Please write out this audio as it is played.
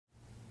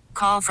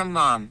Call from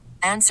mom.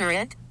 Answer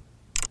it.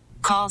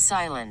 Call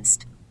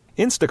silenced.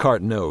 Instacart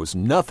knows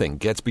nothing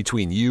gets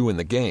between you and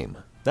the game.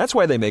 That's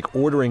why they make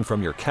ordering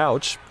from your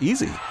couch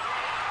easy.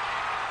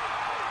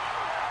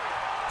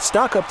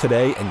 Stock up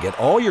today and get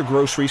all your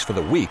groceries for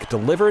the week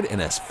delivered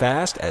in as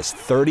fast as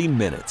 30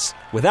 minutes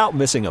without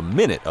missing a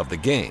minute of the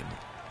game.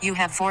 You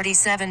have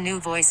 47 new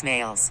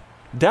voicemails.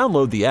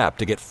 Download the app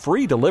to get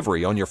free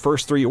delivery on your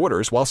first 3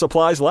 orders while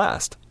supplies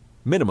last.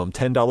 Minimum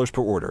 $10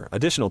 per order.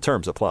 Additional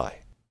terms apply.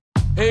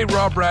 Hey,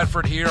 Rob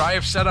Bradford here. I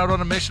have set out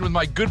on a mission with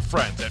my good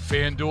friends at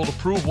FanDuel to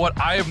prove what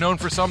I have known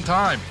for some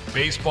time.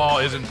 Baseball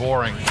isn't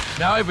boring.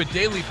 Now I have a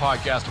daily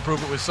podcast to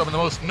prove it with some of the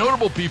most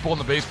notable people in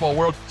the baseball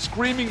world,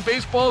 screaming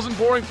baseball isn't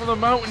boring from the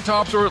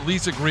mountaintops, or at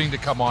least agreeing to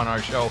come on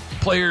our show.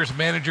 Players,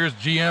 managers,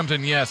 GMs,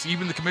 and yes,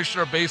 even the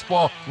commissioner of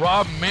baseball,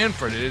 Rob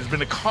Manfred. It has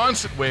been a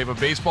constant wave of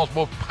baseball's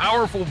most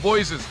powerful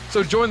voices.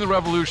 So join the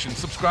revolution.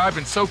 Subscribe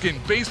and soak in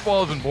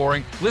Baseball Isn't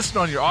Boring. Listen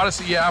on your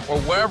Odyssey app or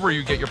wherever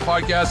you get your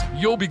podcasts.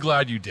 You'll be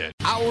glad you did.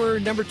 Hour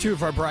number 2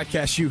 of our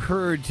broadcast, you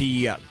heard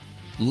the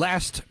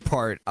last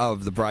part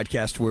of the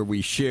broadcast where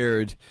we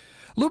shared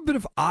a little bit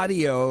of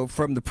audio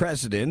from the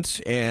president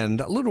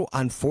and a little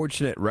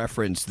unfortunate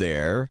reference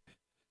there.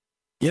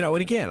 You know,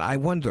 and again, I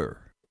wonder,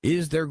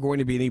 is there going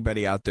to be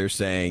anybody out there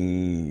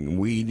saying,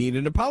 we need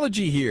an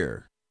apology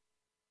here?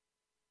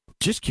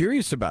 Just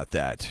curious about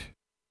that.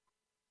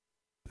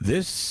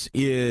 This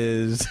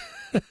is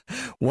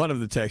one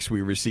of the texts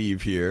we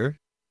receive here.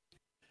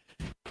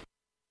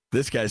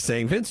 This guy's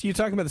saying, Vince, you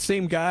talking about the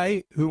same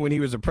guy who, when he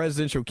was a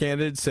presidential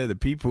candidate, said the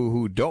people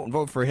who don't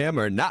vote for him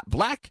are not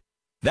black?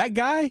 That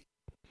guy?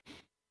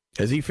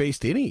 Has he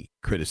faced any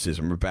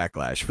criticism or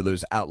backlash for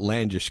those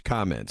outlandish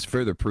comments?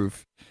 Further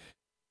proof,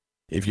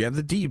 if you have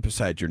the D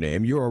beside your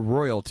name, you are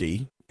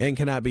royalty and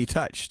cannot be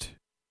touched.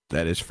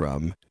 That is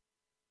from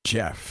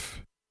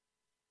Jeff.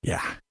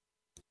 Yeah.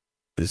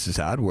 This is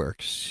how it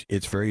works.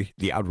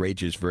 The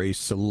outrage is very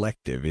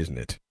selective, isn't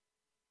it?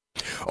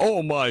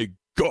 Oh, my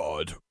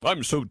God,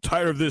 I'm so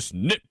tired of this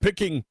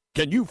nitpicking.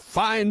 Can you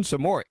find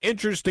some more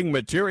interesting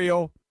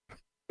material?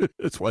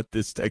 That's what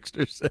this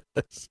texter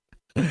says.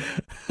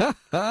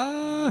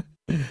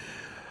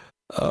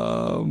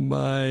 Oh,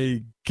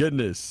 my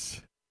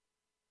goodness.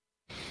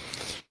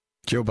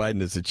 Joe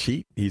Biden is a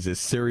cheat. He's a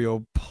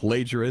serial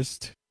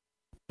plagiarist.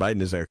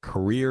 Biden is a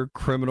career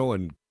criminal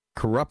and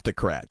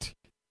corruptocrat,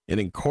 an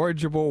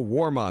incorrigible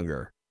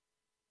warmonger.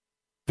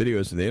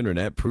 Videos on the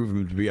internet prove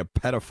him to be a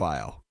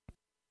pedophile.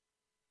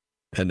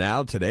 And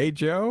now today,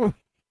 Joe?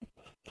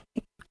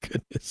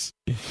 Goodness.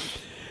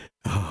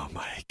 Oh,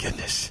 my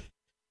goodness.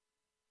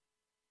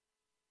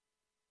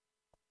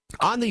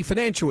 On the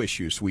financial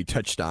issues we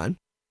touched on,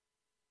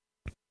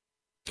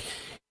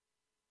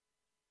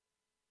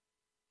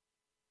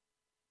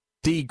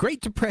 the Great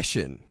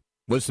Depression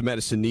was the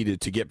medicine needed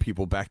to get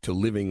people back to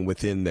living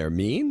within their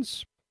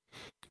means.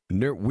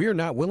 We're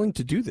not willing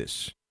to do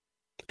this.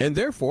 And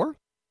therefore,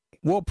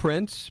 we'll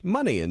print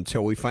money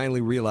until we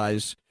finally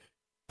realize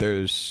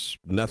there's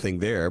nothing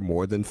there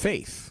more than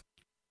faith.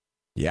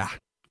 Yeah.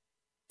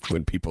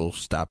 When people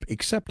stop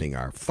accepting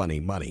our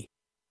funny money.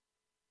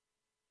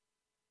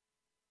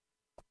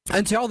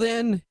 Until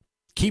then,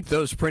 keep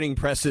those printing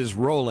presses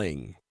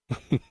rolling.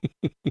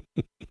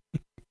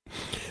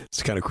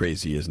 It's kind of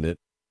crazy, isn't it?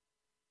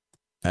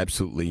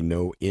 Absolutely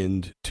no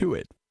end to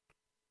it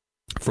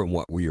from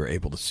what we are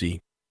able to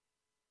see.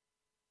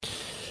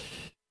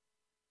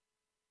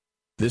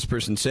 This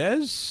person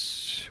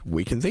says,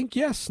 we can think,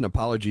 yes, an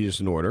apology is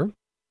in order.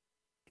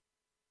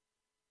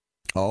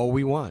 All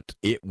we want.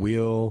 It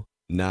will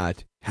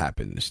not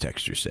happen, this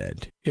texter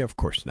said. Yeah, of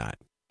course not.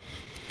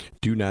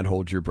 Do not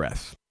hold your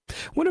breath.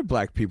 When are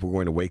black people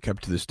going to wake up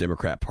to this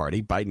Democrat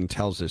Party? Biden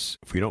tells us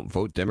if we don't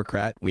vote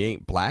Democrat, we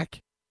ain't black.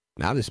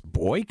 Now this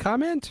boy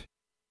comment?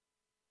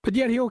 But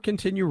yet he'll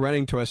continue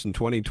running to us in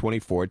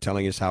 2024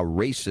 telling us how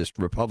racist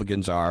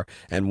Republicans are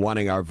and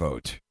wanting our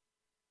vote.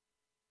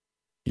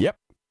 Yep.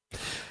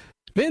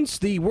 Vince,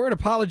 the word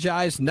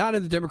apologize, not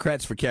in the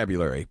Democrats'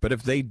 vocabulary, but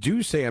if they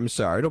do say I'm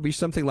sorry, it'll be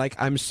something like,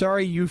 I'm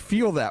sorry you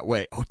feel that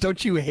way. Oh,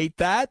 don't you hate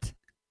that?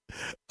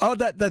 Oh,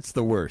 that's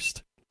the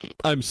worst.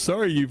 I'm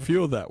sorry you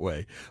feel that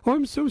way. Oh,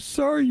 I'm so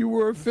sorry you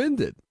were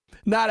offended.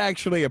 Not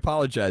actually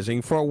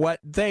apologizing for what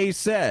they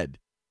said.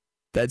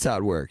 That's how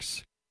it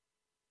works.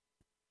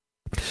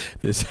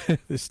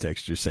 This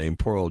texture saying,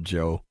 poor old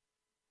Joe.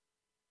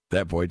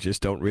 That boy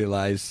just don't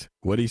realize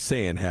what he's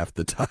saying half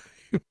the time.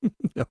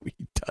 No, he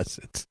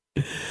doesn't.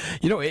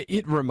 You know,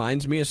 it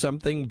reminds me of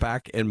something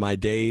back in my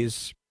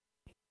days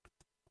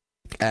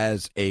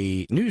as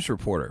a news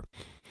reporter.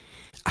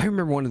 I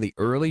remember one of the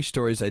early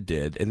stories I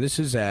did, and this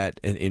is and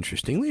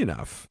interestingly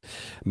enough,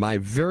 my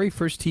very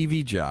first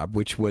TV job,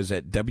 which was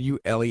at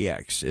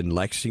WLEX in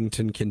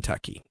Lexington,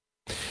 Kentucky.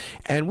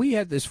 And we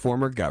had this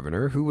former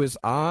governor who was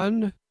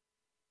on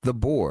the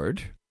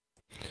board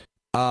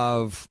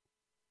of,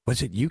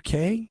 was it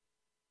UK?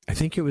 I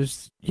think it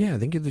was, I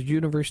think it was the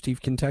University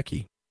of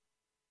Kentucky.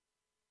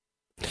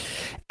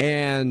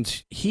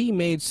 And he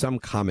made some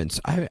comments.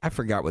 I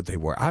forgot what they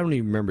were. I don't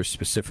even remember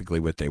specifically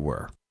what they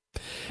were.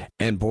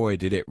 And boy,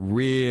 did it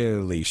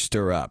really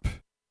stir up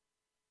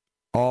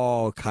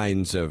all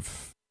kinds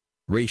of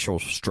racial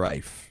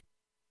strife.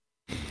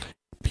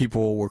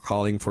 People were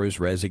calling for his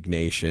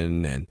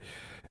resignation, and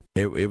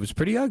it was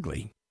pretty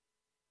ugly.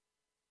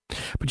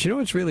 But you know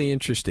what's really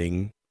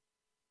interesting?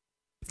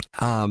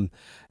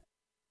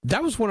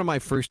 That was one of my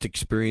first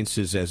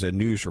experiences as a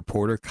news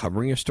reporter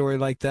covering a story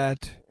like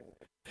that.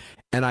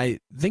 And I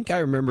think I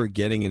remember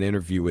getting an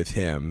interview with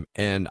him,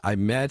 and I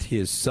met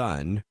his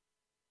son.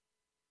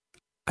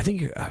 I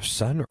think a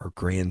son or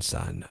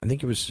grandson. I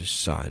think it was his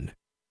son.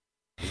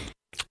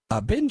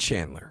 Ben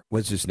Chandler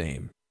was his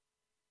name.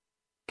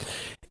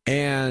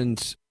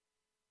 And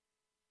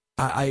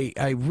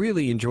I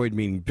really enjoyed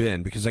meeting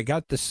Ben because I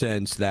got the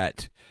sense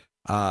that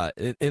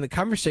in a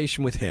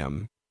conversation with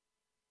him,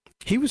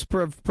 he was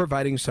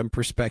providing some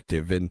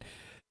perspective. And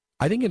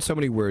I think in so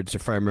many words,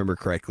 if I remember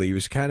correctly, he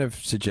was kind of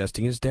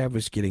suggesting his dad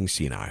was getting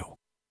senile.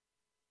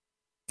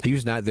 He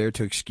was not there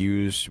to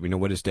excuse,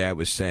 what his dad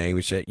was saying.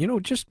 We said,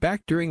 just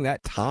back during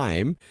that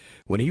time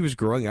when he was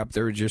growing up,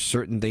 there were just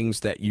certain things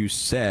that you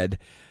said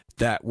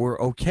that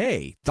were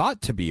okay,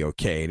 thought to be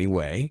okay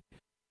anyway,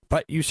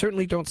 but you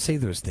certainly don't say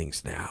those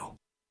things now.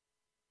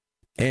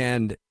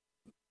 And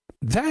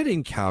that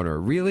encounter,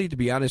 really, to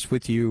be honest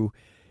with you,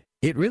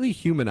 it really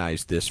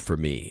humanized this for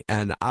me.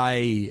 And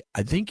I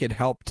think it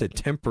helped to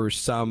temper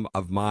some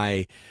of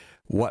my,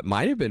 what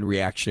might have been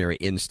reactionary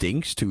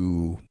instincts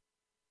to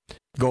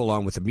go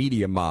along with the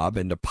media mob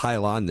and to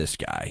pile on this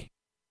guy.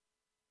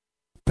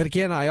 But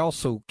again, I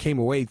also came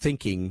away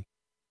thinking,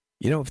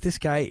 if this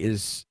guy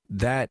is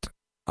that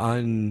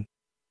unhinged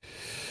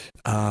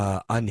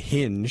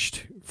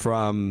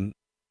from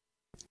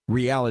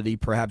reality,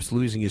 perhaps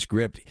losing his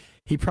grip,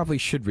 he probably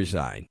should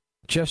resign.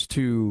 Just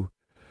to,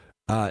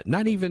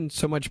 not even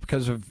so much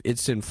because of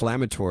it's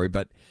inflammatory,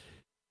 but,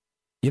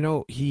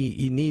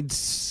 he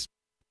needs,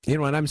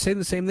 and I'm saying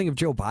the same thing of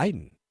Joe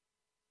Biden.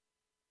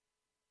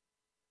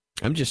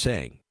 I'm just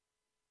saying.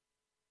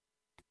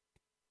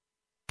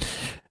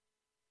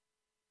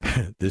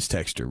 This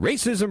texter,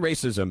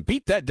 racism,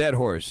 beat that dead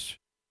horse.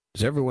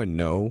 Does everyone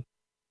know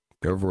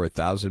there are over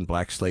 1,000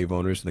 black slave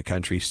owners in the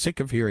country? Sick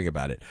of hearing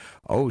about it.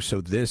 Oh,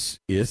 so this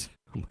is,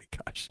 oh my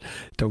gosh,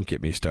 don't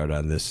get me started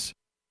on this.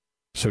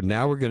 So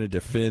now we're going to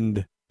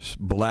defend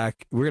slavery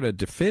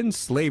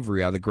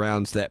on the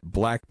grounds that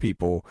black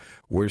people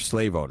were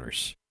slave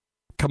owners.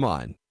 Come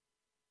on.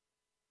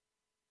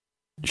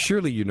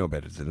 Surely you know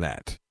better than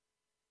that.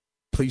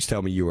 Please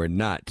tell me you are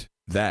not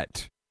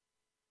that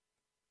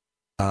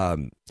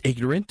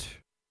ignorant.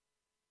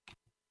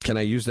 Can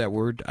I use that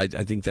word? I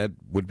think that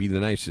would be the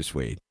nicest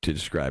way to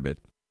describe it.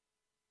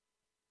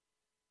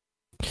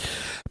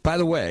 By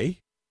the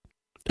way,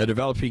 a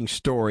developing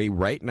story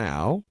right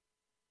now,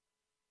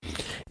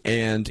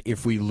 and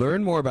if we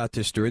learn more about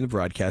this during the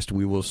broadcast,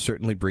 we will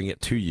certainly bring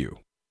it to you.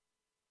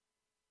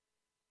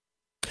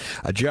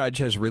 A judge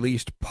has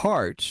released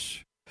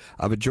parts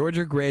of a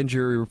Georgia grand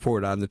jury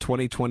report on the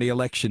 2020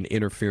 election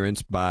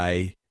interference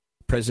by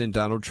President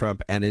Donald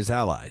Trump and his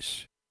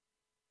allies.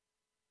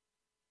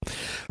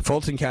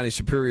 Fulton County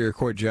Superior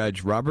Court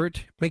Judge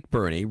Robert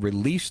McBurney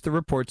released the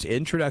report's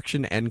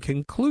introduction and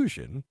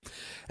conclusion,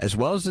 as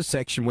well as the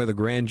section where the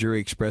grand jury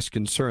expressed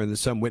concern that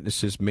some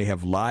witnesses may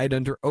have lied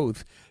under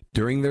oath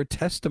during their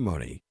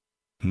testimony.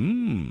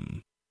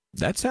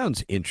 That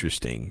sounds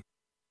interesting.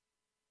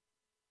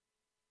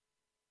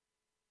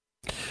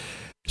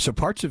 So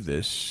parts of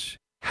this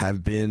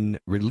have been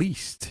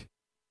released.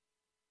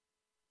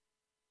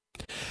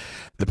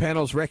 The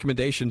panel's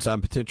recommendations on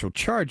potential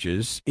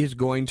charges is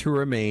going to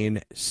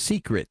remain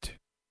secret.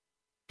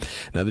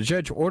 Now, the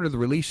judge ordered the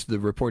release of the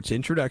report's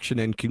introduction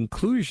and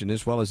conclusion,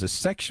 as well as a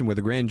section where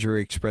the grand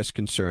jury expressed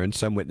concern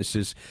some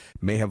witnesses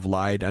may have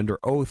lied under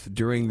oath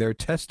during their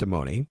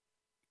testimony.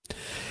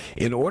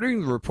 In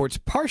ordering the report's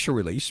partial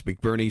release,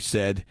 McBurney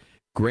said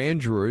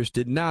grand jurors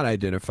did not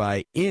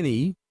identify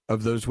any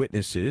of those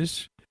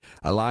witnesses,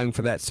 allowing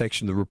for that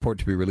section of the report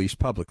to be released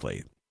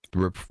publicly.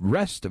 The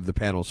rest of the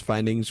panel's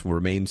findings will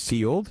remain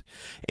sealed,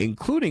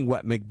 including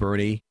what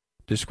McBurney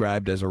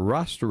described as a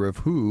roster of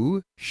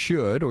who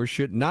should or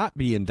should not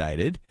be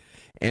indicted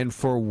and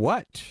for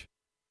what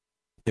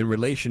in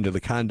relation to the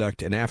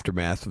conduct and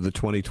aftermath of the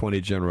 2020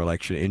 general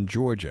election in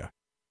Georgia.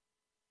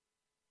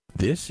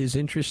 This is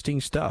interesting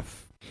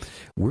stuff.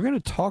 We're going to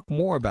talk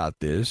more about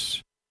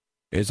this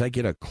as I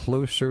get a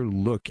closer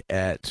look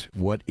at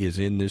what is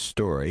in this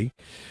story.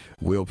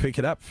 We'll pick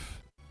it up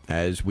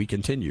as we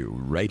continue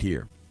right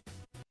here.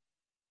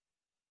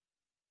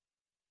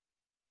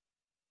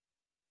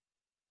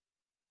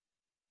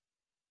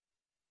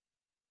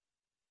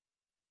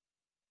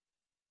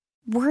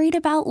 Worried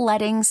about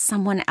letting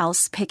someone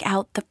else pick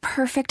out the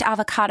perfect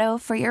avocado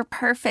for your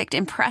perfect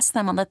impress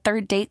them on the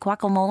third date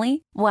guacamole?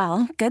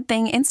 Well, good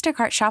thing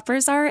Instacart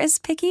shoppers are as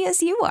picky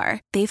as you are.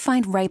 They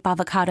find ripe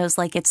avocados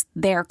like it's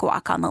their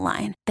guac on the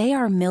line. They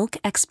are milk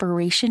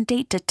expiration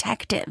date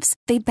detectives.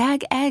 They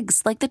bag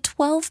eggs like the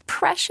 12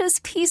 precious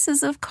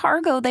pieces of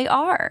cargo they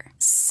are.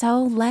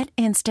 So let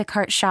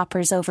Instacart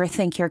shoppers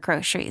overthink your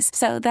groceries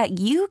so that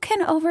you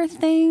can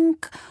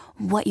overthink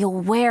what you'll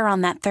wear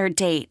on that third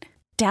date.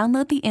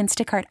 Download the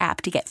Instacart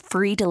app to get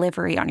free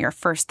delivery on your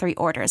first 3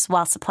 orders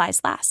while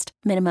supplies last.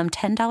 Minimum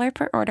 $10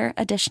 per order.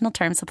 Additional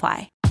terms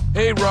apply.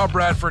 Hey, Rob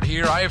Bradford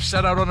here. I have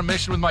set out on a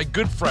mission with my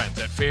good friends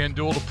at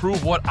FanDuel to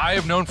prove what I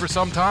have known for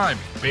some time.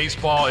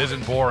 Baseball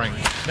isn't boring.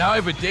 Now I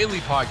have a daily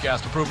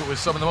podcast to prove it with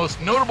some of the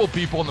most notable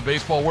people in the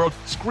baseball world,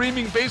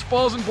 screaming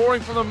baseball isn't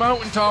boring from the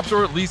mountaintops,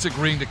 or at least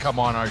agreeing to come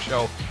on our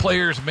show.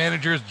 Players,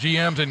 managers,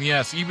 GMs, and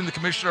yes, even the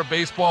commissioner of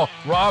baseball,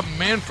 Rob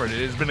Manfred.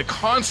 It has been a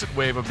constant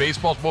wave of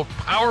baseball's most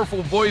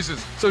powerful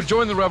voices. So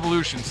join the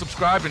revolution.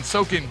 Subscribe and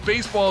soak in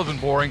Baseball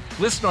Isn't Boring.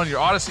 Listen on your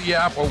Odyssey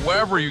app or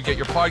wherever you get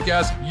your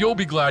podcast. You'll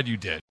be glad you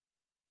did.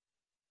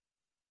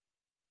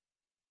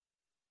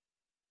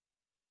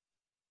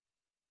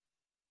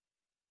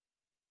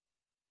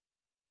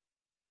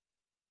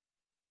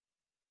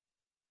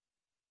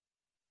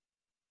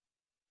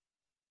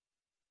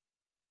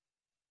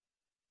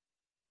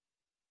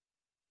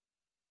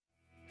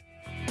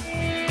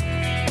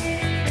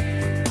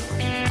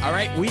 All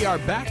right, we are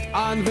back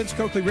on the Vince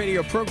Coakley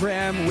radio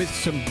program with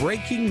some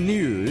breaking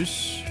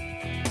news.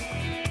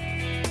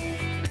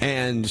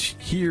 And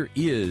here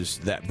is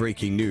that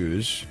breaking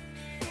news.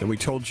 And we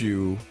told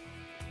you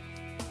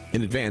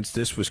in advance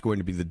this was going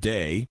to be the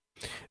day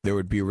there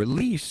would be a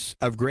release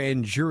of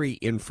grand jury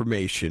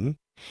information,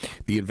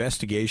 the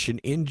investigation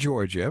in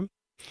Georgia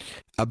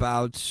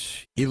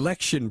about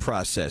election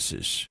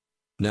processes.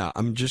 Now,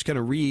 I'm just going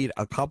to read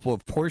a couple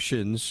of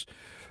portions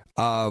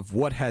of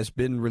what has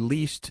been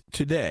released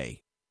today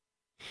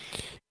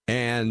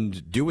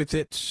and do with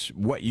it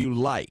what you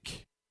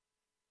like.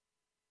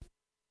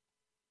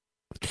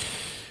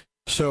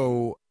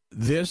 So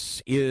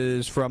this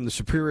is from the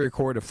Superior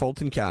Court of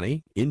Fulton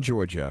County in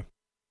Georgia,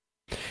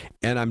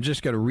 and I'm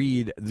just going to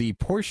read the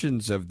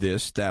portions of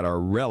this that are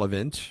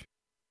relevant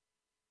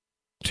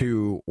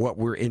to what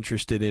we're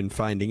interested in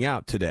finding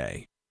out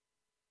today.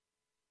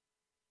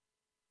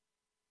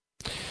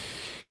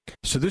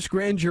 So this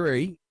grand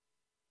jury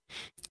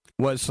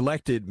was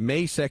selected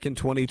May 2nd,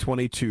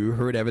 2022,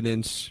 heard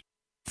evidence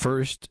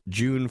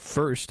June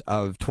 1st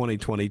of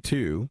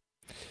 2022,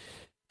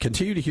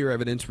 continue to hear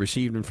evidence,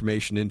 received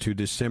information into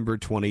December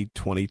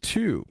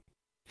 2022.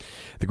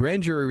 The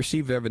grand jury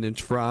received evidence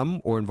from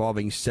or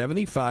involving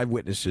 75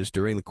 witnesses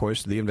during the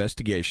course of the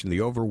investigation,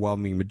 the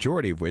overwhelming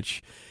majority of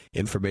which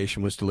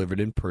information was delivered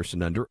in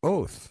person under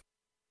oath.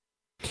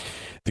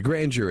 The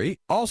grand jury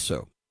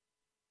also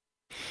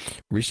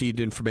received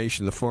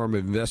information in the form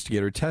of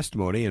investigator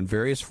testimony and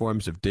various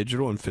forms of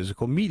digital and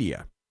physical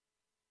media.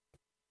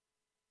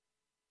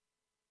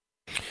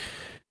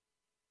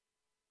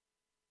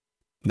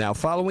 Now,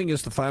 following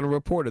is the final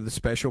report of the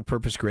Special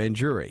Purpose Grand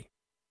Jury.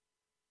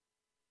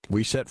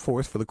 We set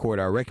forth for the court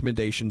our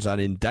recommendations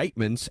on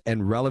indictments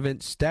and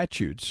relevant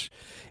statutes,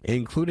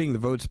 including the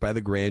votes by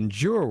the grand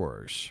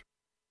jurors.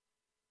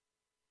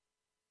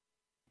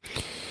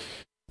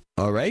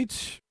 All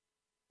right.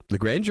 The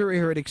grand jury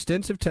heard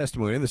extensive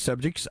testimony on the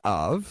subjects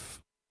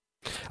of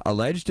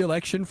alleged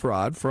election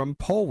fraud from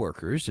poll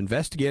workers,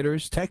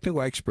 investigators,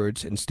 technical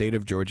experts, and state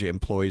of Georgia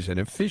employees and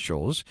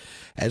officials,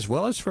 as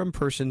well as from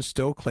persons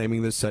still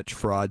claiming that such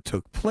fraud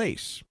took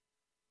place.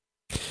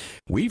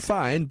 We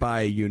find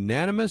by a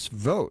unanimous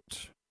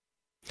vote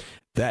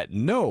that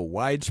no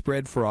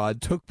widespread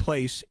fraud took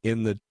place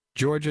in the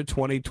Georgia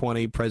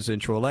 2020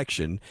 presidential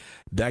election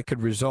that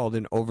could result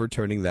in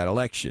overturning that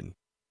election.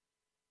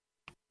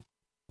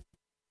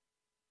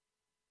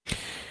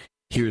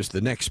 Here's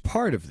the next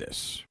part of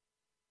this.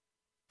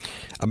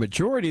 A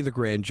majority of the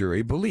grand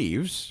jury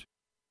believes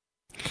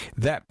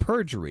that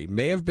perjury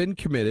may have been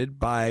committed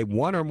by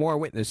one or more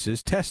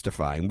witnesses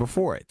testifying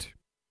before it.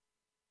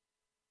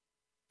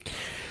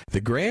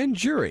 The grand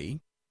jury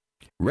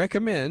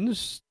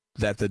recommends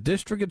that the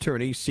district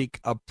attorney seek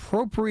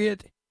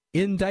appropriate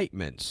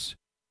indictments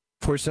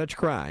for such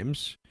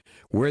crimes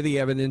where the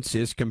evidence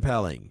is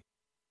compelling.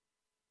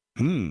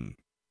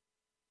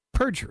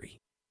 Perjury.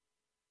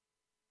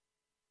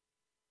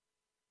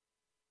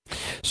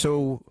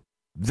 So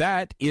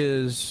that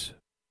is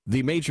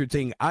the major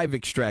thing I've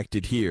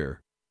extracted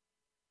here.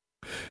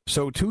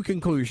 So 2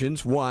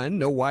 conclusions. 1,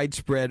 no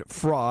widespread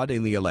fraud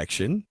in the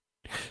election.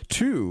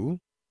 2,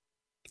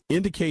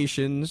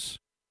 indications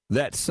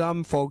that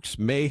some folks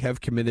may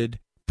have committed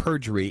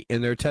perjury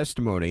in their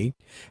testimony,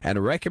 and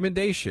a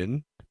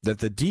recommendation that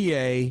the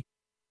DA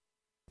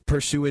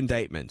pursue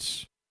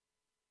indictments.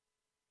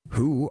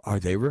 Who are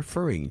they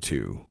referring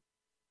to?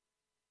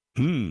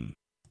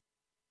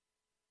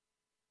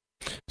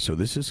 So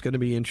this is going to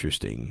be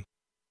interesting.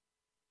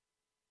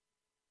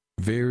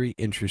 Very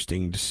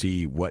interesting to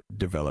see what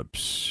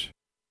develops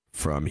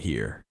from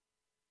here.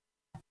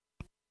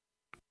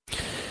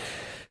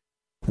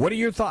 What are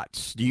your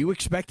thoughts? Do you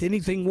expect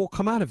anything will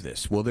come out of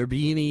this? Will there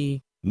be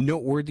any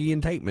noteworthy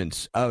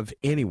indictments of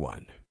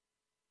anyone?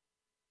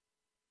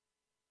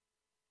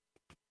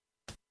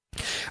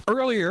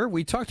 Earlier,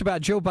 we talked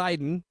about Joe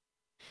Biden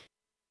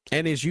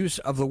and his use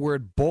of the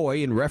word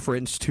boy in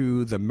reference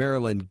to the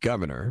Maryland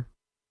governor.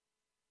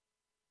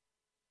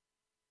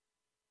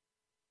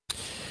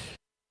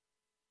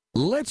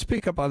 Let's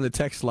pick up on the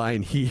text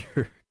line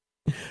here.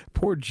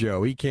 Poor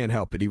Joe, he can't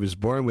help it. He was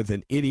born with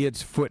an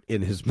idiot's foot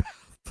in his mouth.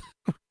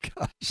 Oh,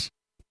 gosh.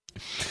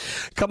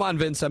 Come on,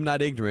 Vince, I'm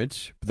not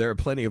ignorant. There are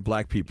plenty of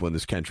black people in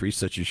this country,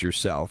 such as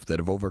yourself, that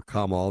have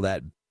overcome all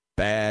that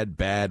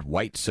bad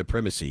white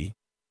supremacy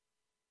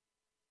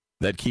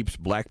that keeps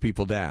black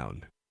people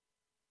down.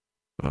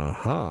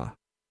 Uh-huh.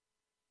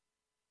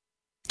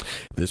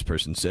 This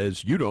person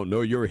says, you don't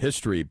know your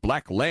history.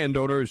 Black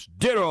landowners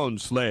did own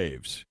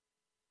slaves.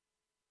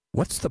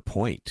 What's the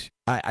point?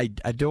 I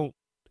don't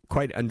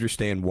quite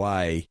understand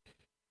why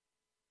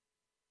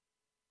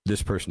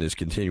this person is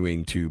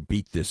continuing to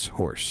beat this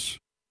horse.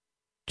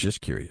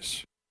 Just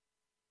curious.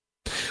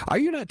 Are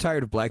you not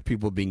tired of black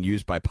people being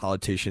used by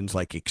politicians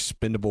like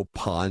expendable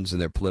pawns in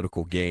their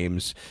political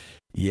games?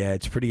 Yeah,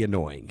 it's pretty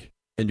annoying.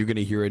 And you're going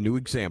to hear a new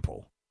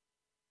example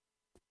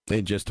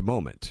in just a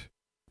moment.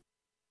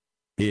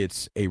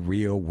 It's a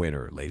real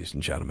winner, ladies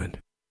and gentlemen.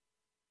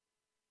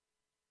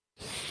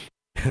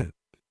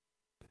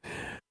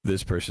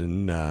 This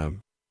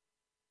person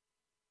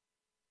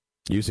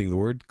using the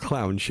word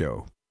clown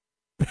show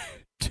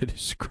to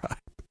describe.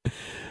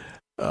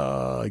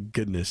 Oh,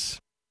 goodness.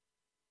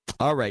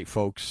 All right,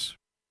 folks.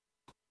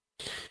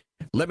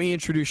 Let me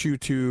introduce you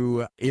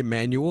to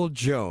Emmanuel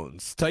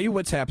Jones. Tell you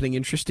what's happening,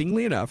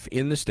 interestingly enough,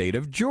 in the state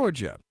of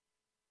Georgia.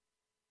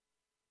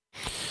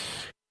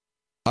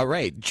 All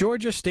right,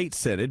 Georgia State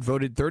Senate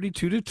voted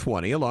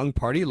 32-20 along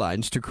party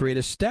lines to create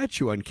a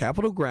statue on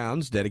Capitol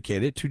grounds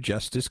dedicated to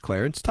Justice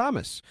Clarence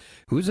Thomas,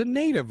 who's a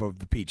native of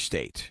the Peach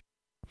State.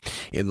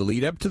 In the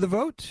lead up to the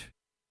vote,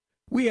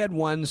 we had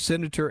one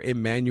Senator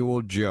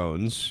Emmanuel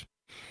Jones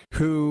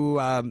who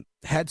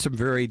had some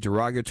very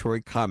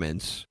derogatory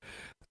comments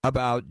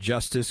about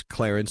Justice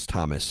Clarence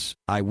Thomas.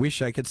 I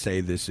wish I could say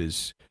this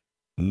is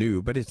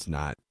new, but it's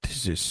not.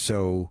 This is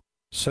so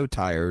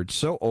tired,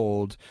 so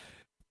old.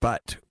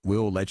 But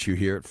we'll let you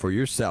hear it for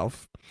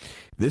yourself.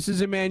 This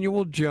is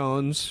Emmanuel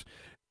Jones,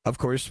 of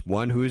course,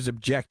 one who is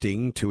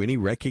objecting to any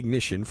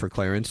recognition for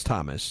Clarence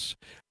Thomas.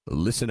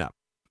 Listen up.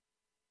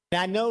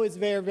 I know it's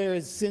very,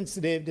 very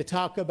sensitive to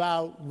talk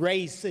about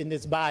race in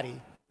this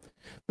body,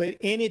 but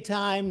any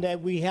time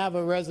that we have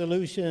a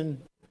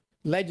resolution,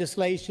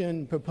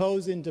 legislation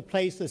proposing to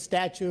place a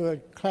statue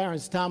of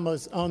Clarence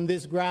Thomas on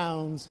this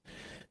grounds,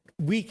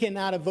 we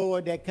cannot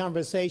avoid that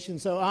conversation,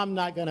 so I'm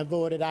not going to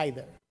avoid it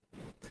either.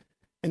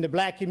 In the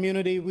black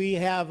community, we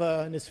have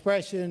an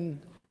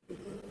expression,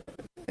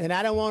 and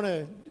I don't want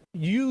to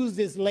use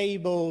this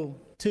label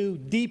too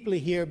deeply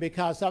here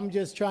because I'm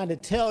just trying to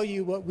tell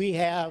you what we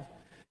have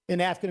in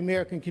the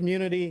African-American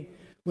community.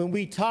 When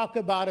we talk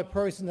about a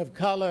person of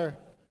color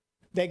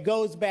that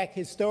goes back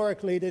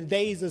historically to the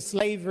days of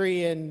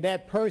slavery and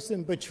that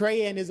person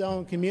betraying his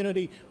own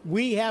community,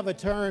 we have a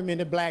term in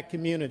the black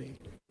community.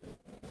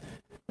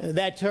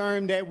 That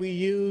term that we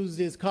use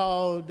is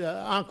called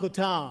Uncle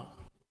Tom.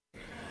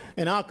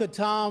 And Uncle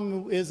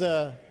Tom is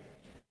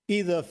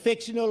either a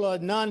fictional or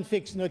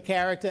non-fictional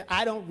character.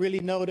 I don't really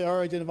know the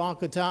origin of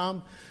Uncle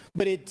Tom,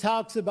 but it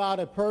talks about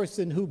a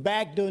person who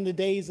back during the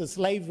days of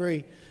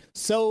slavery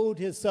sold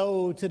his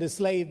soul to the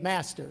slave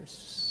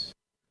masters.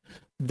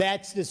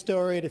 That's the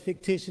story, the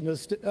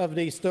fictitious of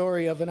the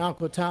story of an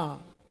Uncle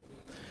Tom.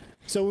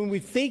 So when we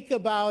think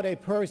about a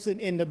person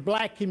in the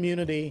black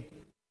community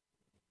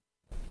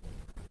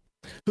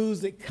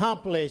who's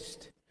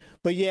accomplished,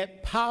 but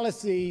yet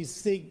policies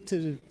seek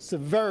to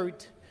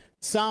subvert,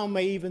 some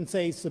may even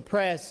say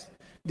suppress,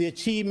 the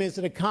achievements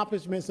and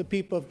accomplishments of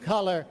people of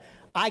color,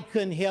 I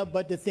couldn't help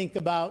but to think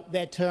about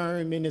that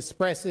term in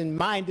expressing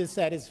my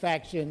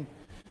dissatisfaction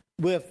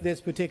with this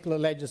particular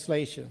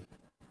legislation.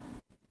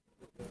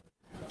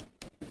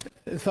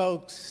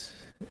 Folks,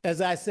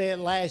 as I said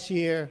last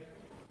year,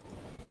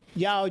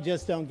 y'all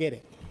just don't get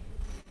it.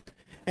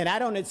 And I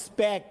don't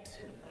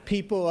expect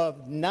people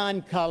of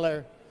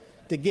non-color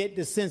to get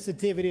the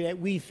sensitivity that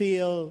we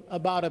feel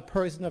about a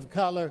person of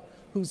color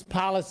whose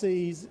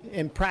policies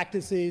and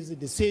practices and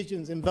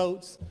decisions and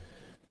votes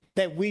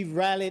that we've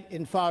rallied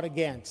and fought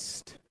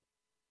against.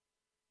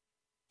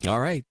 All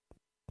right.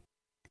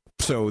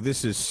 So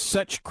this is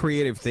such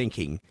creative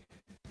thinking.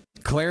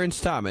 Clarence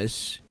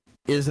Thomas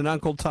is an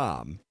Uncle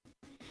Tom.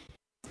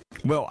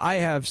 Well, I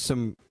have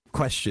some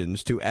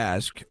questions to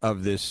ask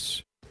of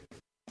this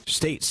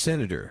state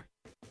senator.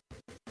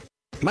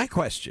 My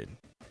question: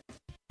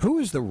 who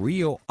is the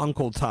real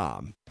Uncle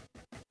Tom?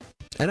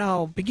 And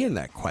I'll begin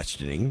that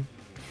questioning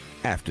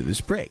after this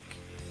break.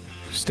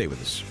 Stay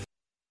with us.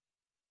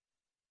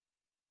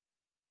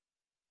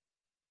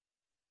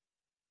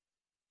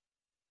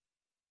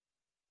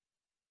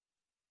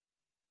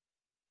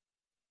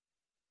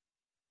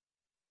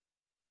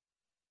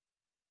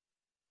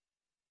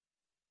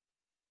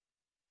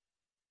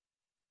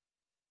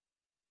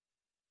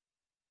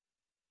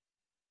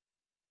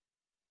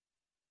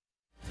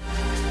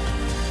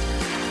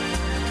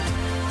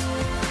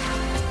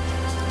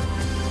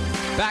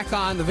 Back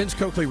on the Vince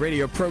Coakley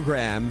radio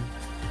program.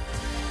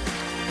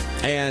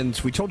 And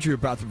we told you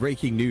about the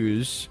breaking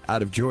news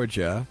out of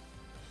Georgia.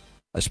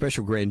 A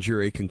special grand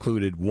jury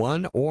concluded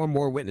one or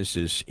more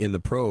witnesses in the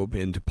probe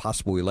into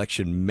possible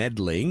election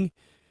meddling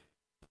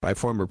by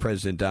former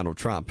President Donald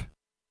Trump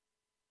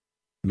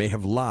may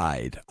have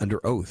lied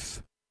under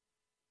oath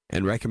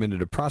and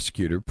recommended a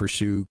prosecutor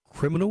pursue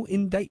criminal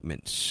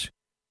indictments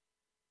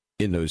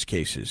in those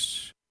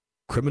cases.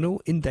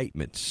 Criminal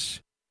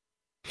indictments.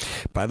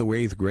 By the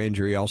way, the grand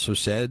jury also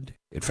said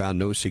it found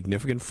no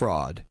significant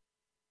fraud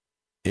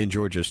in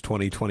Georgia's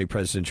 2020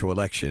 presidential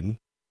election,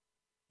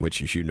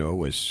 which, as you know,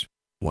 was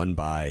won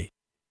by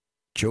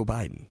Joe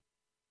Biden.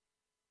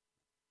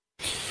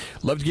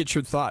 Love to get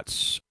your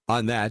thoughts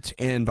on that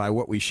and by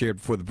what we shared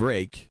before the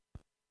break.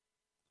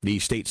 The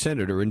state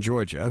senator in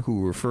Georgia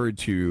who referred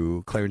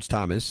to Clarence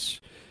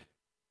Thomas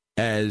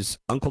as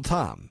Uncle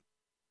Tom.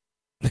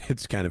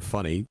 It's kind of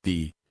funny.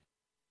 The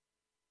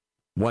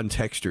one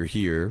texter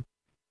here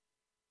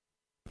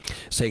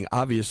saying,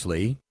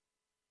 obviously,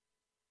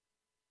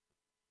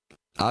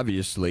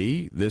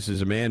 this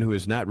is a man who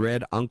has not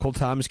read Uncle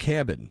Tom's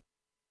Cabin.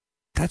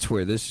 That's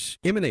where this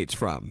emanates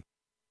from.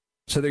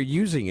 So they're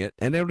using it,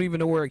 and they don't even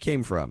know where it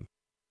came from.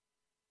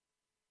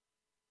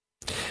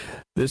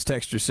 This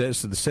texter says,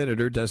 so the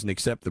senator doesn't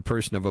accept the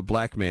person of a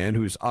black man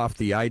who's off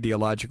the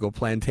ideological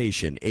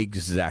plantation.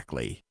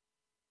 Exactly.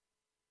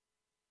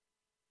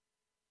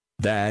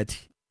 That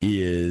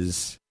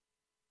is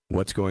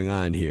what's going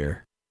on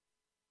here.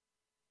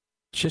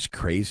 It's just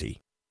crazy.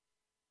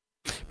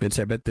 Vince,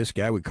 I bet this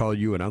guy would call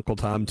you an Uncle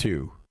Tom,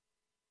 too.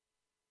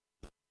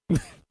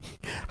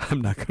 I'm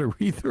not going to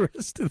read the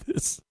rest of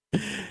this.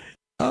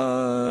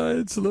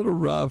 It's a little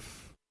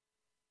rough.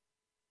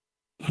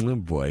 Oh,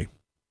 boy.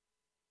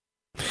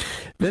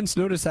 Vince,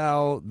 notice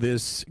how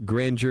this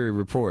grand jury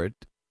report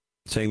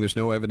saying there's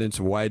no evidence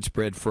of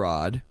widespread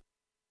fraud.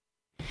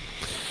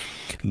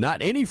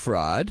 Not any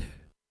fraud,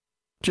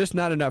 just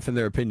not enough in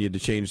their opinion to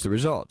change the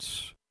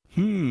results.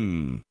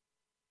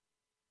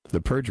 The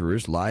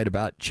perjurers lied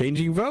about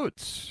changing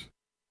votes.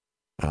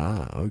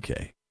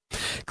 Okay.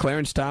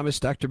 Clarence Thomas,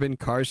 Dr. Ben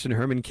Carson,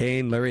 Herman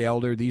Cain, Larry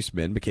Elder, these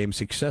men became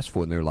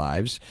successful in their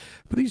lives,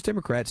 but these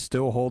Democrats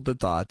still hold the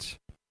thought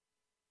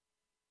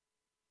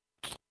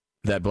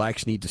that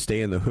blacks need to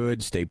stay in the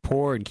hood, stay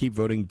poor, and keep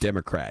voting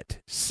Democrat.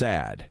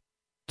 Sad.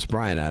 It's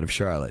Brian out of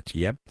Charlotte.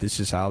 Yep,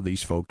 this is how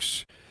these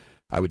folks,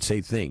 I would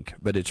say, think,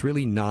 but it's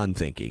really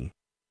non-thinking.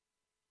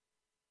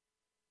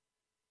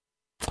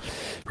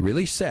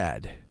 Really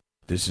sad.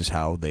 This is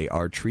how they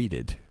are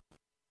treated.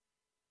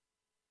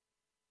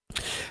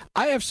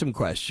 I have some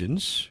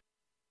questions,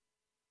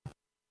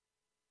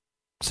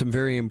 some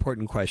very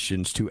important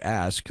questions to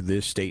ask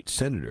this state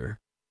senator,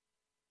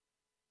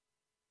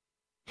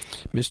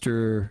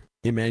 Mr.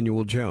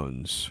 Emmanuel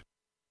Jones.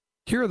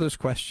 Here are those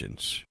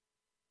questions.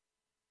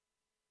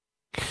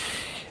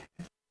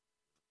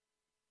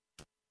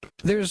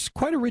 There's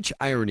quite a rich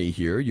irony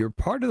here. You're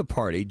part of the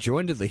party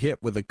joined at the hip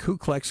with the Ku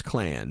Klux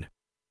Klan.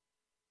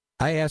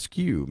 I ask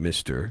you,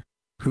 mister,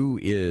 who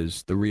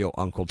is the real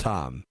Uncle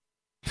Tom?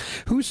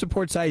 Who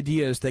supports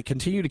ideas that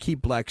continue to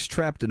keep blacks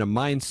trapped in a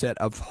mindset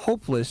of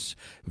hopeless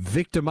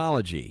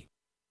victimology?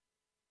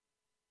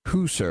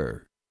 Who,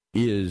 sir,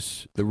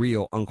 is the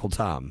real Uncle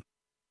Tom?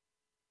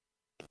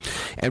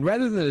 And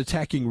rather than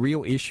attacking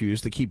real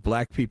issues that keep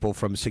black people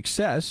from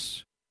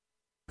success,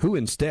 who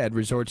instead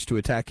resorts to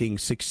attacking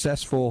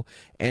successful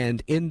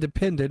and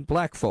independent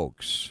black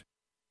folks?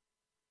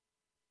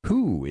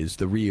 Who is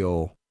the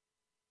real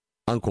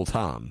Uncle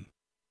Tom?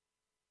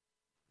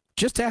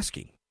 Just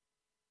asking.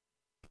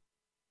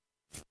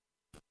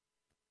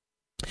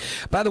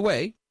 By the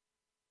way,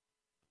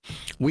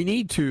 we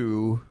need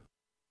to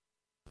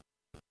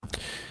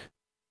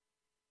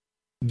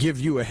give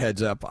you a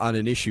heads up on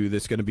an issue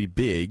that's going to be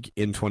big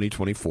in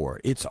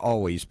 2024. It's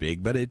always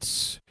big, but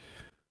it's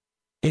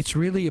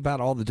really about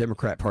all the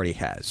Democrat Party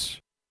has,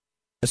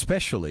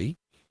 especially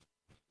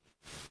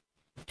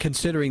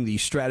considering the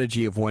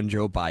strategy of one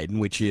Joe Biden,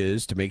 which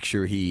is to make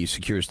sure he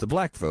secures the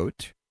black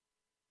vote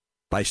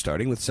by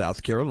starting with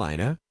South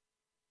Carolina.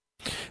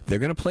 They're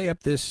going to play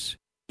up this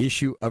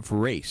issue of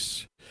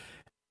race.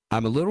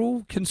 I'm a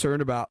little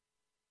concerned about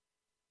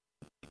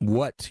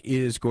what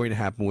is going to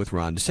happen with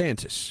Ron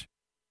DeSantis.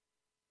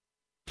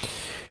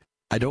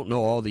 I don't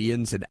know all the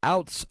ins and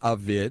outs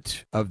of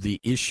it, of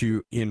the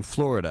issue in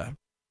Florida.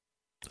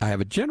 I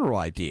have a general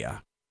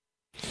idea,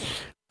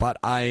 but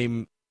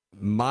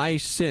my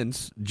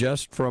sense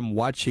just from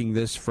watching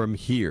this from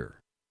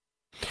here,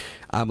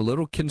 I'm a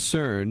little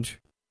concerned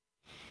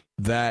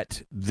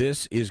that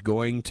this is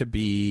going to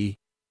be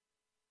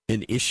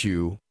an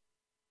issue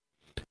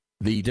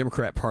the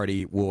Democrat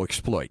Party will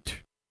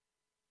exploit.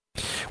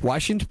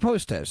 Washington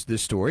Post has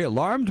this story.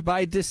 Alarmed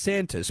by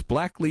DeSantis,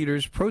 black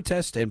leaders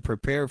protest and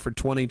prepare for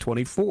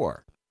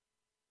 2024.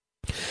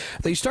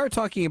 They start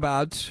talking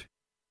about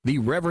the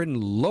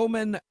Reverend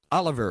Loman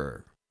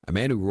Oliver, a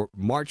man who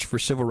marched for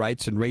civil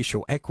rights and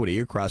racial equity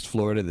across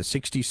Florida in the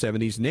 60s,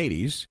 70s, and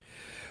 80s,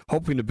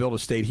 hoping to build a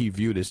state he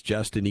viewed as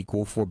just and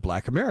equal for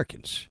black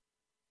Americans.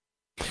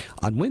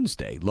 On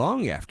Wednesday,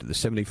 long after the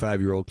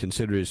 75-year-old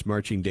considered his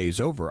marching days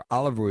over,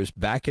 Oliver was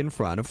back in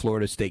front of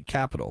Florida State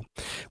Capitol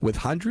with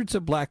hundreds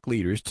of black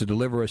leaders to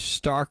deliver a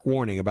stark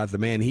warning about the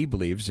man he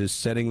believes is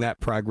setting that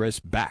progress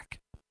back.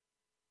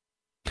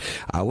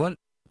 I want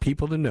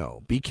people to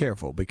know, be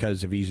careful,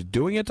 because if he's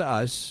doing it to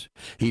us,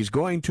 he's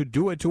going to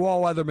do it to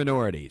all other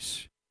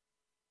minorities.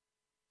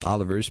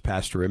 Oliver's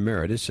pastor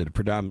emeritus at a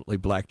predominantly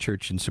black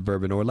church in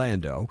suburban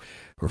Orlando,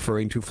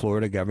 referring to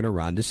Florida Governor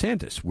Ron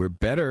DeSantis. We're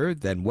better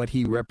than what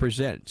he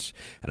represents,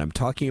 and I'm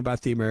talking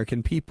about the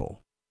American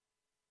people.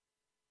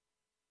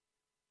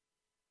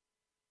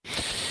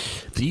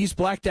 These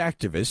black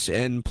activists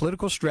and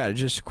political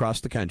strategists across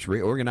the country,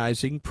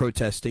 organizing,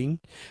 protesting,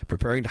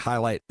 preparing to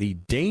highlight the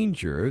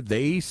danger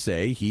they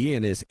say he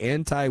and his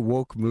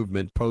anti-woke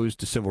movement pose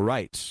to civil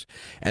rights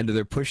and to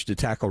their push to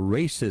tackle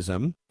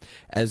racism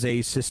as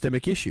a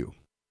systemic issue.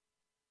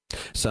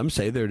 Some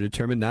say they're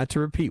determined not to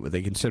repeat what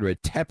they consider a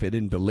tepid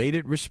and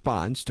belated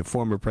response to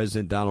former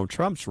President Donald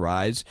Trump's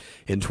rise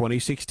in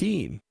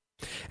 2016.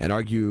 And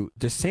argue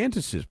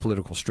DeSantis'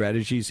 political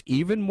strategy is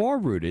even more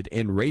rooted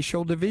in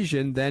racial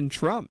division than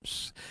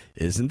Trump's.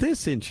 Isn't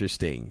this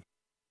interesting?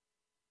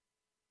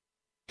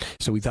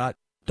 So we thought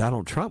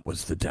Donald Trump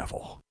was the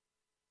devil.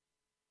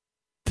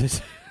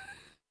 These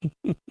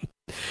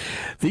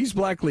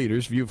black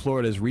leaders view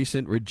Florida's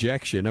recent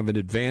rejection of an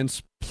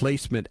advanced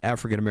placement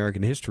African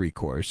American history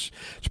course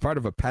as part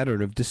of a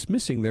pattern of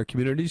dismissing their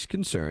community's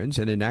concerns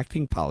and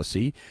enacting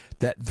policy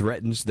that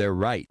threatens their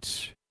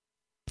rights.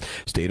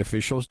 State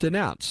officials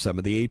denounced some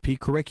of the AP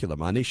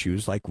curriculum on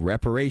issues like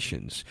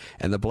reparations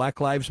and the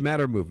Black Lives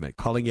Matter movement,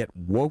 calling it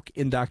woke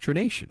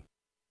indoctrination.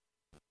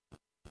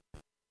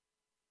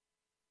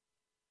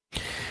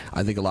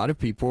 I think a lot of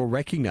people are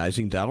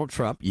recognizing Donald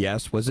Trump,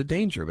 yes, was a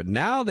danger, but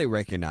now they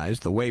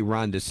recognize the way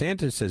Ron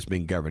DeSantis has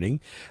been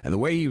governing and the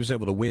way he was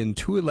able to win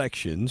 2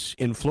 elections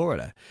in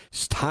Florida.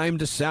 It's time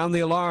to sound the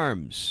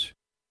alarms.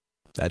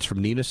 That's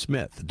from Nina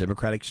Smith, a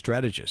Democratic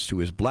strategist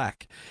who is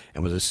black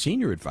and was a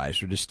senior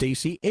advisor to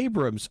Stacey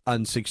Abrams'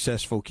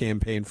 unsuccessful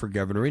campaign for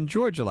governor in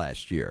Georgia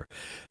last year.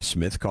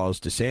 Smith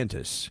calls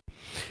DeSantis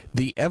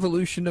the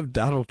evolution of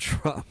Donald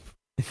Trump,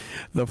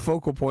 the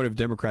focal point of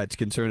Democrats'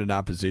 concern and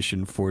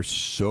opposition for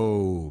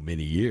so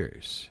many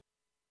years.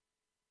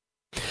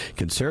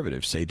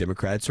 Conservatives say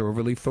Democrats are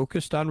overly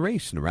focused on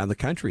race, and around the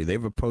country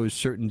they've opposed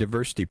certain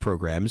diversity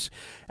programs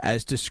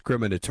as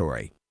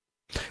discriminatory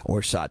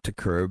or sought to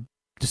curb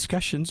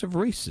discussions of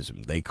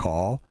racism they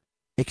call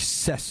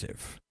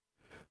excessive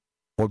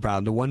or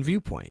bound to one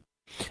viewpoint.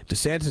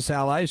 DeSantis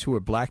allies who are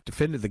black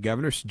defended the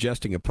governor,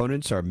 suggesting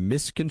opponents are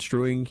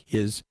misconstruing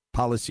his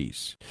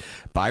policies.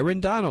 Byron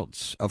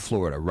Donalds of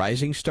Florida,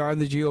 rising star in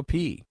the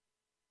GOP.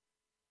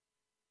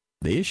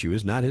 The issue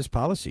is not his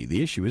policy.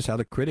 The issue is how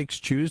the critics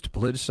choose to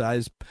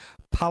politicize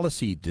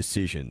policy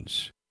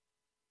decisions.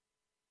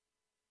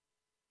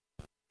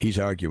 He's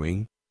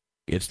arguing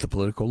it's the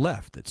political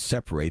left that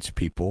separates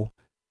people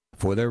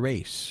for their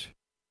race.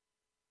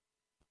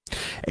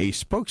 A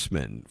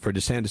spokesman for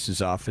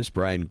DeSantis' office,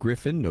 Brian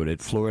Griffin,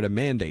 noted Florida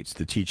mandates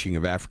the teaching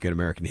of African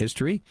American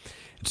history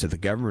and said the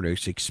governor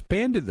has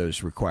expanded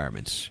those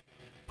requirements,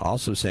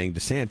 also saying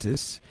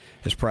DeSantis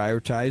has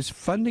prioritized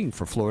funding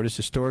for Florida's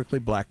historically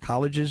black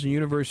colleges and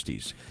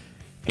universities,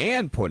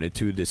 and pointed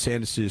to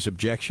DeSantis'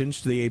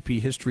 objections to the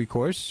AP history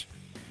course.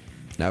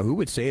 Now, who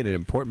would say an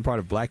important part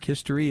of black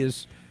history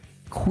is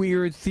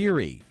queer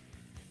theory?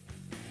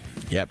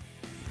 Yep.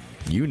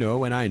 You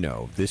know and I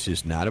know this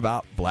is not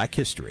about black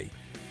history.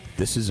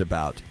 This is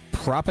about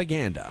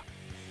propaganda.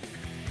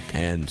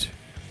 And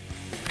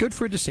good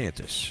for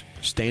DeSantis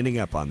standing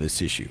up on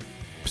this issue.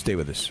 Stay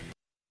with us.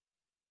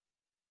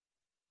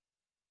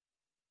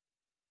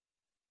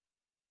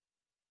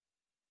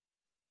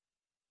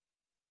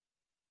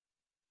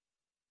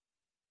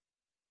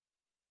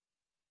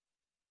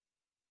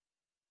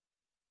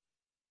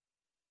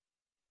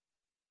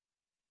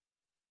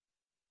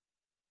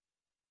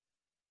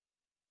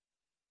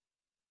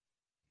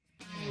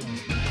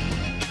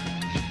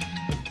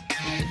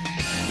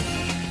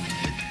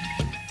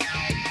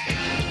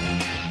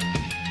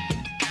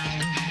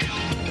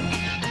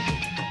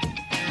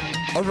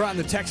 Over on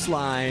the text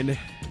line,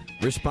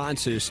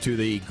 responses to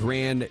the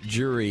grand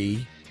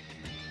jury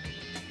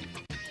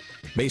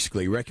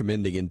basically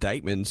recommending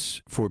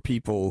indictments for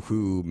people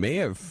who may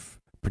have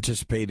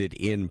participated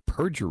in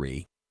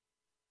perjury.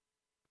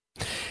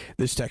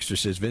 This texter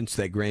says, Vince,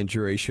 that grand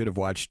jury should have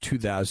watched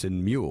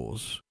 2,000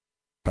 Mules.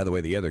 By the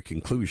way, the other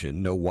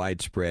conclusion, no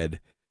widespread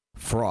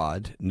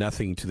fraud,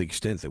 nothing to the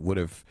extent that would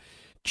have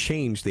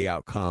changed the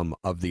outcome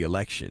of the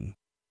election.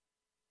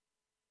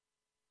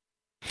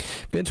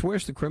 Vince,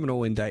 where's the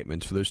criminal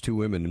indictments for those 2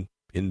 women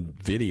in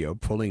video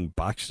pulling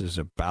boxes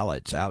of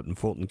ballots out in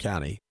Fulton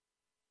County,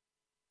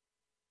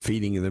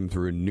 feeding them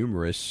through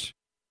numerous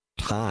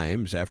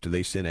times after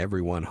they sent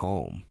everyone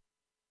home?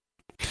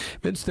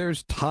 Vince,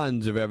 there's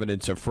tons of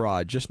evidence of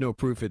fraud, just no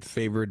proof it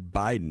favored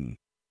Biden.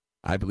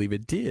 I believe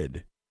it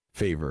did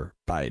favor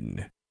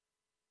Biden.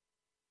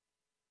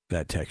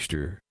 That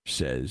texter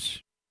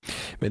says.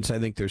 Vince, I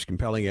think there's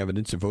compelling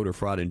evidence of voter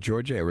fraud in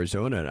Georgia,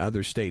 Arizona, and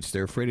other states.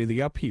 They're afraid of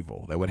the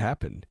upheaval that would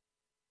happen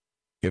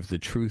if the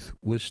truth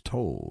was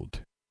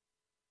told.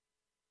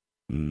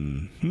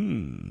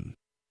 And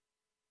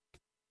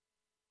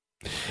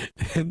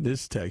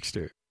this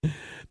texter,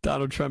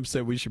 Donald Trump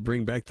said we should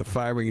bring back the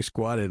firing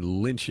squad and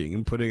lynching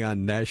and putting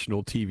on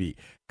national TV.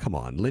 Come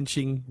on,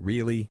 lynching?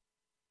 Really?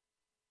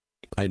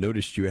 I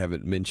noticed you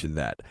haven't mentioned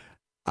that.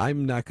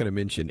 I'm not going to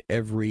mention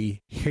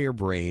every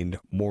harebrained,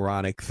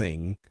 moronic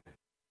thing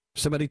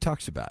somebody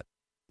talks about.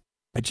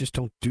 I just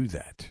don't do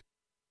that.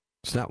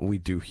 It's not what we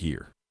do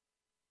here.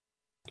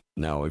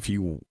 Now, if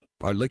you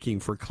are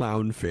looking for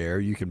clown fare,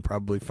 you can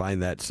probably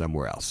find that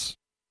somewhere else.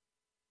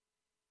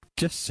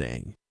 Just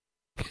saying.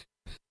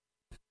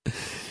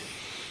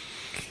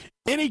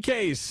 Any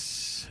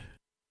case,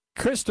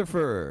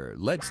 Christopher,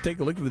 let's take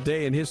a look at the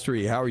day in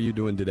history. How are you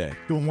doing today?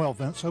 Doing well,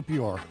 Vince. Hope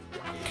you are.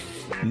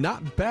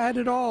 Not bad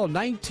at all.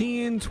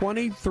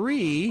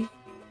 1923.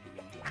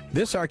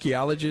 This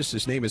archaeologist,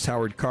 his name is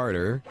Howard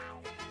Carter.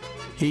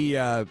 He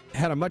had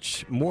a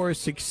much more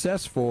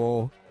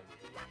successful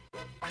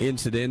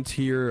incident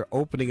here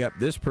opening up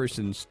this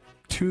person's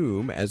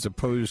tomb as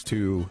opposed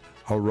to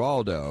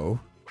Geraldo.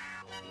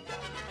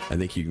 I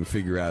think you can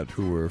figure out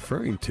who we're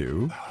referring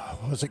to.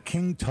 Was it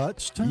King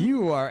Tut's tomb?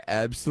 You are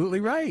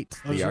absolutely right.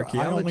 The archaeologist.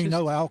 I only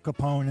know Al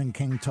Capone and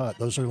King Tut.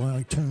 Those are the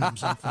only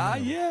tombs I'm familiar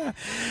with. Yeah.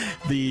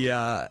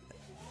 The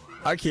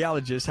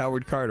archaeologist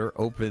Howard Carter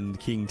opened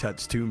King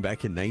Tut's tomb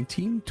back in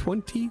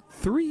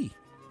 1923.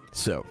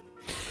 So,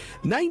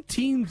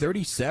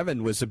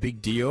 1937 was a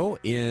big deal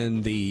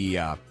in the,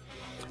 I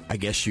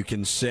guess you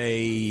can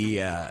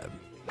say, I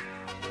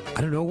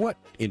don't know what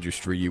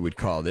industry you would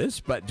call this,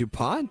 but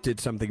DuPont did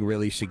something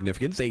really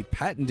significant. They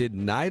patented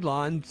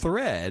nylon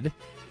thread,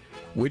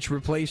 which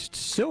replaced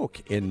silk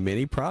in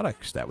many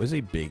products. That was a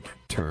big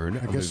turn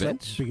of events. I guess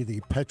that would be the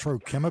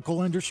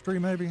petrochemical industry,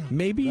 maybe?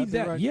 Maybe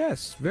that, right?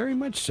 Yes, very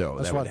much so.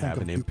 That's that what would I think have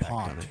of an impact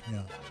DuPont. on it.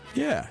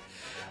 Yeah.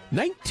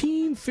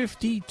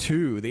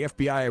 1952, the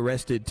FBI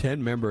arrested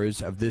 10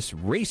 members of this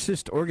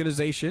racist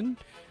organization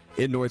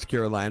in North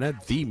Carolina,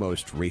 the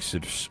most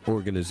racist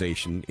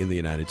organization in the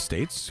United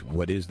States.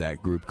 What is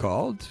that group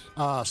called?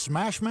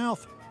 Smash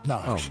Mouth?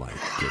 No. Oh, my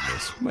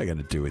goodness. What am I going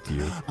to do with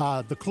you?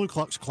 The Ku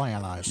Klux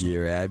Klan, I assume.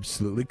 You're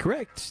absolutely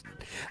correct.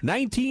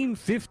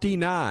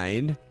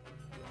 1959,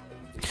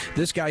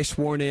 this guy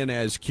sworn in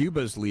as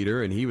Cuba's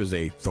leader, and he was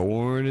a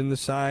thorn in the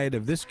side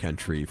of this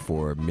country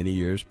for many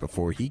years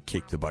before he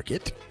kicked the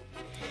bucket.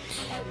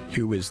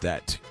 Who is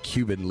that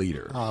Cuban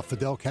leader?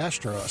 Fidel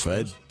Castro.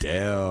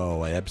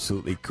 Fidel,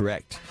 absolutely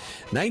correct.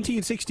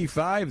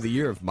 1965, the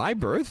year of my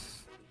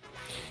birth.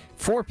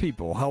 4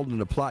 people held in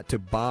a plot to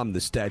bomb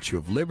the Statue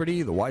of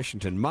Liberty, the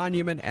Washington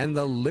Monument, and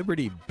the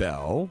Liberty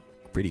Bell.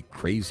 Pretty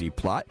crazy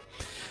plot.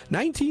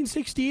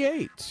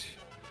 1968,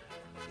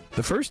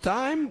 the first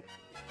time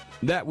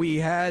that we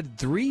had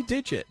 3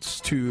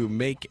 digits to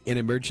make an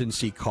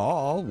emergency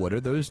call. What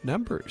are those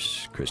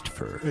numbers,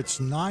 Christopher? It's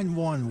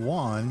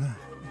 911.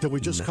 Did we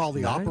just call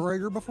the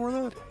operator before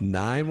that?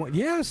 911.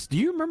 Yes. Do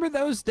you remember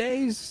those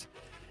days?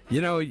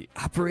 You know,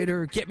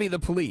 operator, get me the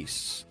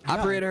police. Yeah.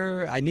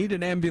 Operator, I need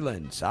an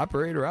ambulance.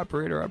 Operator.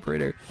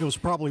 It was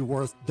probably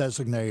worth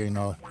designating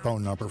a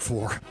phone number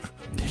for.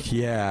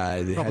 Yeah.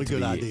 It probably had to good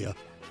be idea.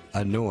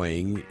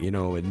 Annoying, you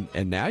know,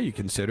 and now you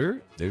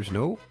consider there's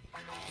no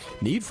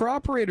need for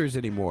operators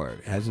anymore.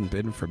 It hasn't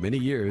been for many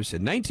years.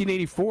 In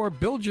 1984,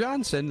 Bill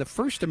Johnson, the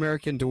first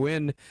American to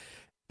win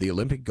the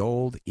Olympic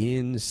gold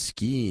in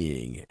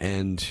skiing.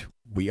 And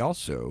we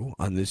also,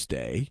 on this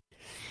day,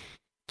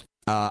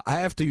 I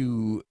have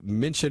to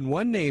mention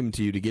one name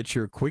to you to get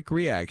your quick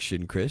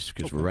reaction, Chris,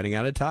 because we're running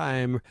out of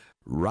time.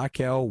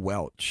 Raquel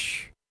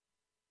Welch.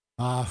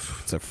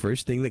 It's the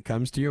first thing that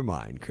comes to your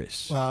mind,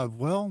 Chris.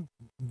 Well,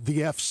 the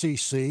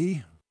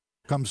FCC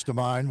comes to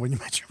mind when you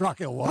mention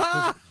Raquel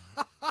Welch.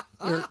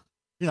 I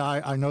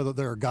know that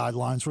there are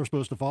guidelines we're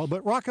supposed to follow,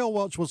 but Raquel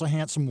Welch was a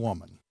handsome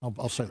woman.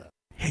 I'll say that.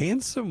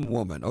 Handsome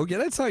woman. Okay,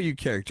 that's how you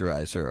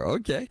characterize her.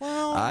 Okay.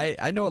 Well,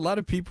 I know a lot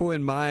of people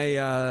in my,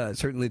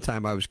 certainly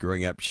time I was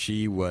growing up,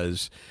 she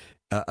was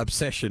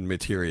obsession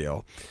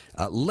material.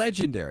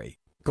 Legendary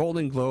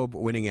Golden Globe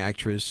winning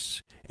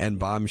actress and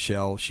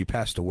bombshell. She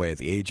passed away at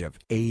the age of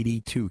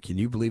 82. Can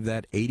you believe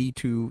that?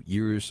 82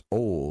 years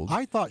old.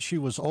 I thought she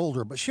was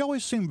older, but she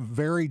always seemed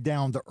very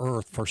down to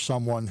earth for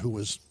someone who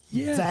was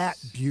that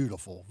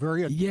beautiful.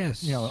 Very,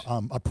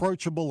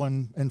 approachable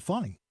and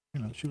funny. You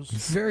know, she was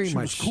very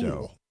much cool.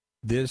 so.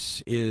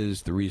 This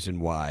is the reason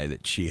why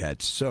that she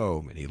had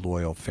so many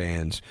loyal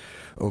fans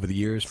over the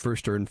years.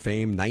 First earned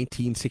fame,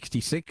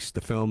 1966,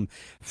 the film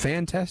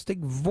Fantastic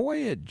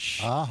Voyage.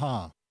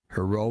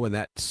 Her role in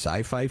that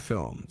sci-fi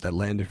film that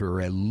landed her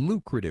a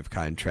lucrative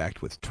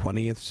contract with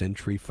 20th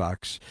Century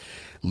Fox,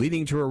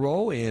 leading to her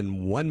role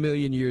in 1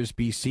 Million Years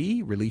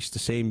BC, released the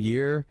same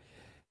year.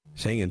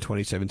 saying in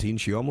 2017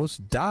 she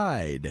almost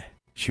died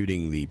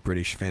shooting the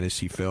British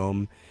fantasy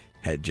film,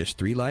 had just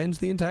 3 lines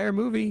the entire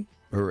movie.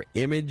 Her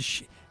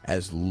image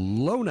as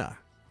Lona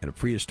in a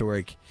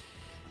prehistoric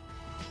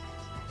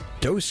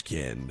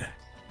doeskin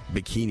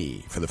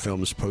bikini for the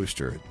film's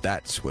poster.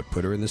 That's what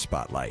put her in the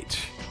spotlight.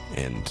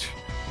 And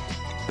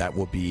that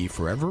will be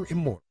forever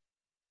immortal.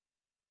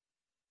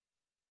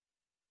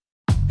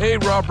 Hey,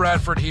 Rob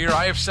Bradford here.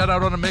 I have set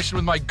out on a mission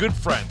with my good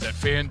friends at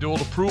FanDuel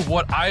to prove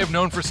what I have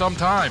known for some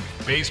time.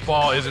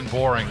 Baseball isn't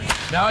boring.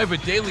 Now I have a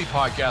daily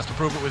podcast to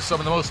prove it with some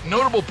of the most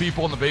notable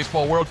people in the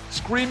baseball world,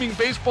 screaming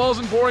baseball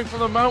isn't boring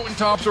from the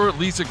mountaintops, or at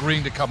least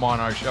agreeing to come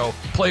on our show.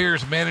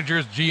 Players,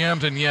 managers,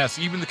 GMs, and yes,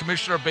 even the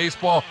commissioner of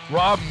baseball,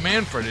 Rob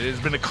Manfred. It has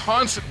been a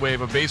constant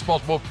wave of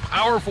baseball's most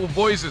powerful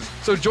voices.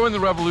 So join the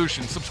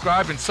revolution.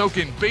 Subscribe and soak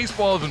in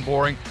Baseball Isn't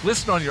Boring.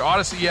 Listen on your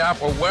Odyssey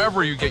app or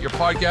wherever you get your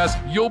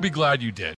podcasts. You'll be glad you did.